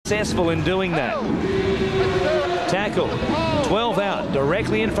successful in doing that. Tackle, 12 out,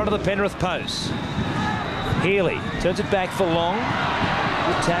 directly in front of the Penrith post. Healy turns it back for Long.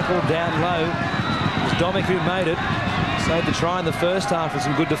 Good tackle down low. It was Domick who made it. Saved the try in the first half with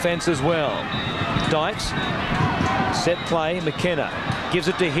some good defence as well. Dykes, set play, McKenna gives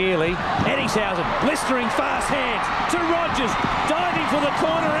it to Healy. Eddingshausen, blistering fast hands to Rogers, diving for the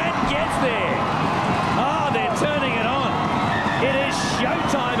corner and gets there. Oh, they're turning it on. It is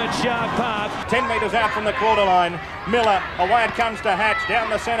showtime at Shark Park. 10 metres out from the quarter line. Miller, away it comes to Hatch.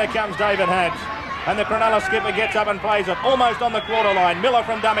 Down the centre comes David Hatch. And the Cronulla skipper gets up and plays it almost on the quarter line. Miller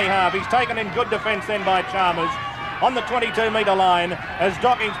from dummy half. He's taken in good defence then by Chalmers. On the 22-metre line as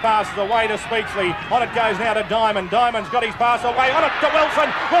Dockings passes away to Speechley. On it goes now to Diamond. Diamond's got his pass away. On it to Wilson.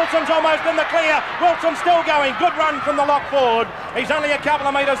 Wilson's almost in the clear. Wilson still going. Good run from the lock forward. He's only a couple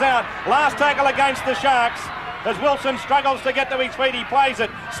of metres out. Last tackle against the Sharks. As Wilson struggles to get to his feet, he plays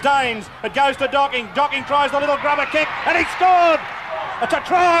it. Staines, it goes to Docking. Docking tries the little grubber kick, and he scored! It's a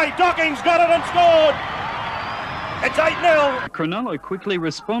try! Docking's got it and scored! It's 8-0. Cronulla quickly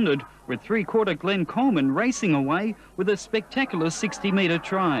responded with three-quarter Glenn Coleman racing away with a spectacular 60-metre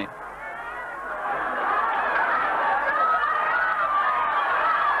try.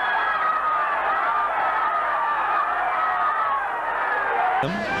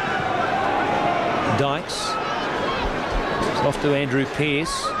 Dykes. It's off to Andrew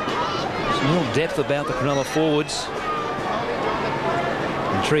Pearce. Some real depth about the Cronulla forwards.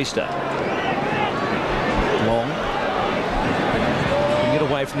 And Treaster. Long. Can get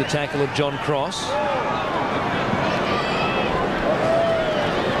away from the tackle of John Cross.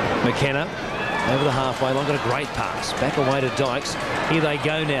 McKenna over the halfway line, got a great pass. Back away to Dykes. Here they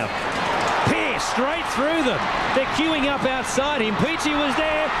go now. Pearce straight through them. They're queuing up outside him. Peachy was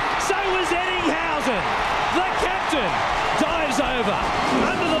there. So was Eddinghausen. The captain dives over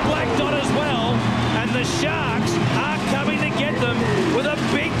under the black dot as well. And the Sharks are coming to get them with a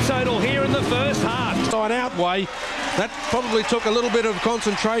big total here in the first half. Side out way. That probably took a little bit of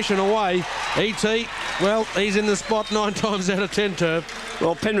concentration away. E.T., well, he's in the spot 9 times out of 10, Turf.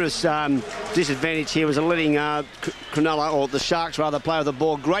 Well, Penrith's disadvantage here was letting Cronulla, or the Sharks rather, play with the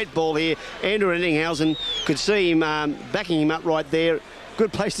ball. Great ball here. Andrew Eddinghausen, could see him backing him up right there.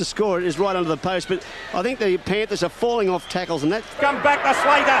 Good place to score it is right under the post, but I think the Panthers are falling off tackles, and that Come back to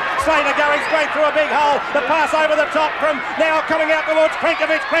Slater. Slater going straight through a big hole. The pass over the top from now coming out towards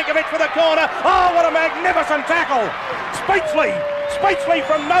Krenkovic. Krenkovic for the corner. Oh, what a magnificent tackle. Speechley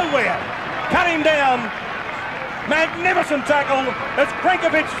from nowhere. Cut him down. Magnificent tackle as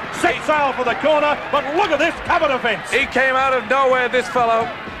Krenkovic set sail for the corner, but look at this cover defence. He came out of nowhere, this fellow,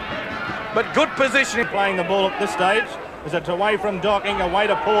 but good positioning. Playing the ball at this stage. As it's away from Docking, away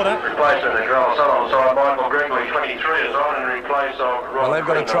to Porter. Replaced in the ground alongside Michael Gregory, 23 is on, and replace of Rob. Well, they've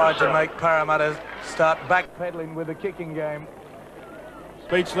got to try to make Parramatta start backpedaling with the kicking game.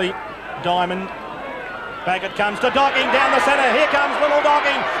 Speechley, Diamond. Back it comes to Docking down the centre. Here comes little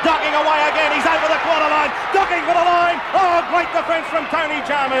Docking. Docking away again. He's over the quarter line. Docking for the line. Oh, great defence from Tony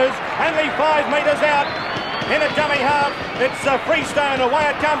Chalmers. Only 5 metres out. In a dummy half, it's a freestone. Away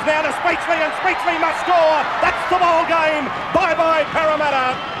it comes now to Speechley, and Speechley must score. That's the ball game. Bye-bye,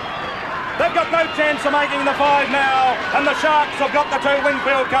 Parramatta. They've got no chance of making the 5 now, and the Sharks have got the 2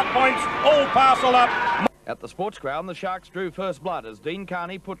 Winfield Cup points all parcelled up. At the sports ground, the Sharks drew first blood as Dean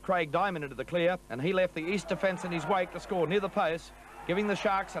Carney put Craig Diamond into the clear, and he left the East defence in his wake to score near the post, giving the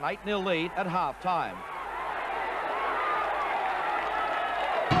Sharks an 8-0 lead at half-time.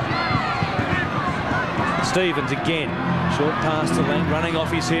 Stevens again, short pass to Lang, running off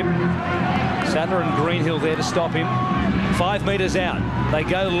his hip. Sadler and Greenhill there to stop him. 5 metres out, they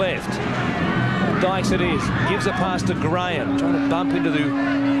go left. Dykes it is, gives a pass to Graham, trying to bump into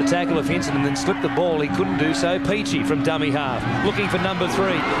the tackle of Hinson and then slip the ball. He couldn't do so. Peachy from dummy half, looking for number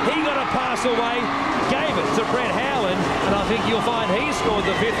 3. He got a pass away, gave it to Brett Howland, and I think you'll find he scored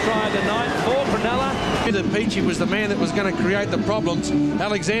the 5th try of the night for Cronulla. Peachy was the man that was going to create the problems.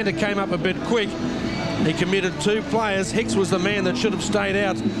 Alexander came up a bit quick. He committed 2 players. Hicks was the man that should have stayed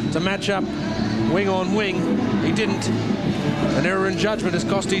out to match up wing on wing. He didn't. An error in judgment has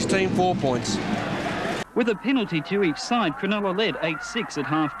cost his team 4 points. With a penalty to each side, Cronulla led 8-6 at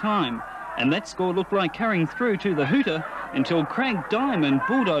half-time. And that score looked like carrying through to the hooter until Craig Diamond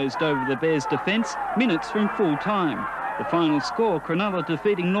bulldozed over the Bears' defence minutes from full time. The final score, Cronulla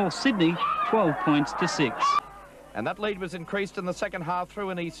defeating North Sydney 12 points to 6. And that lead was increased in the second half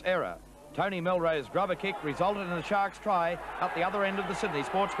through an East error. Tony Melrose grubber kick resulted in a Sharks try at the other end of the Sydney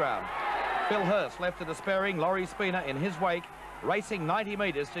sports ground. Phil Hurst left a despairing Laurie Spina in his wake, racing 90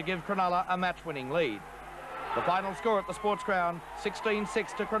 metres to give Cronulla a match-winning lead. The final score at the sports ground,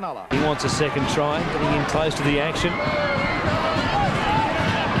 16-6 to Cronulla. He wants a second try, getting in close to the action.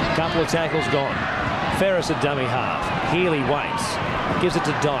 Couple of tackles gone. Ferris at dummy half. Healy waits, gives it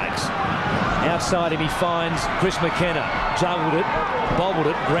to Dykes. Outside him he finds Chris McKenna. Juggled it, bobbled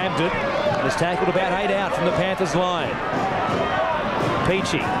it, grabbed it, and is tackled about 8 out from the Panthers line.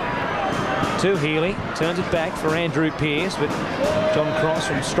 Peachy to Healy, turns it back for Andrew Pearce, but John Cross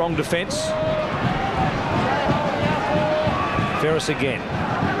from strong defence. Ferris again,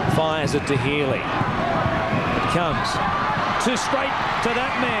 fires it to Healy. It comes too straight to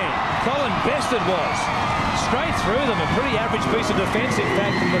that man. Colin Best it was. Straight through them, a pretty average piece of defence, in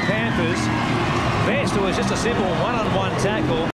fact, from the Panthers. Best was just a simple one-on-one tackle.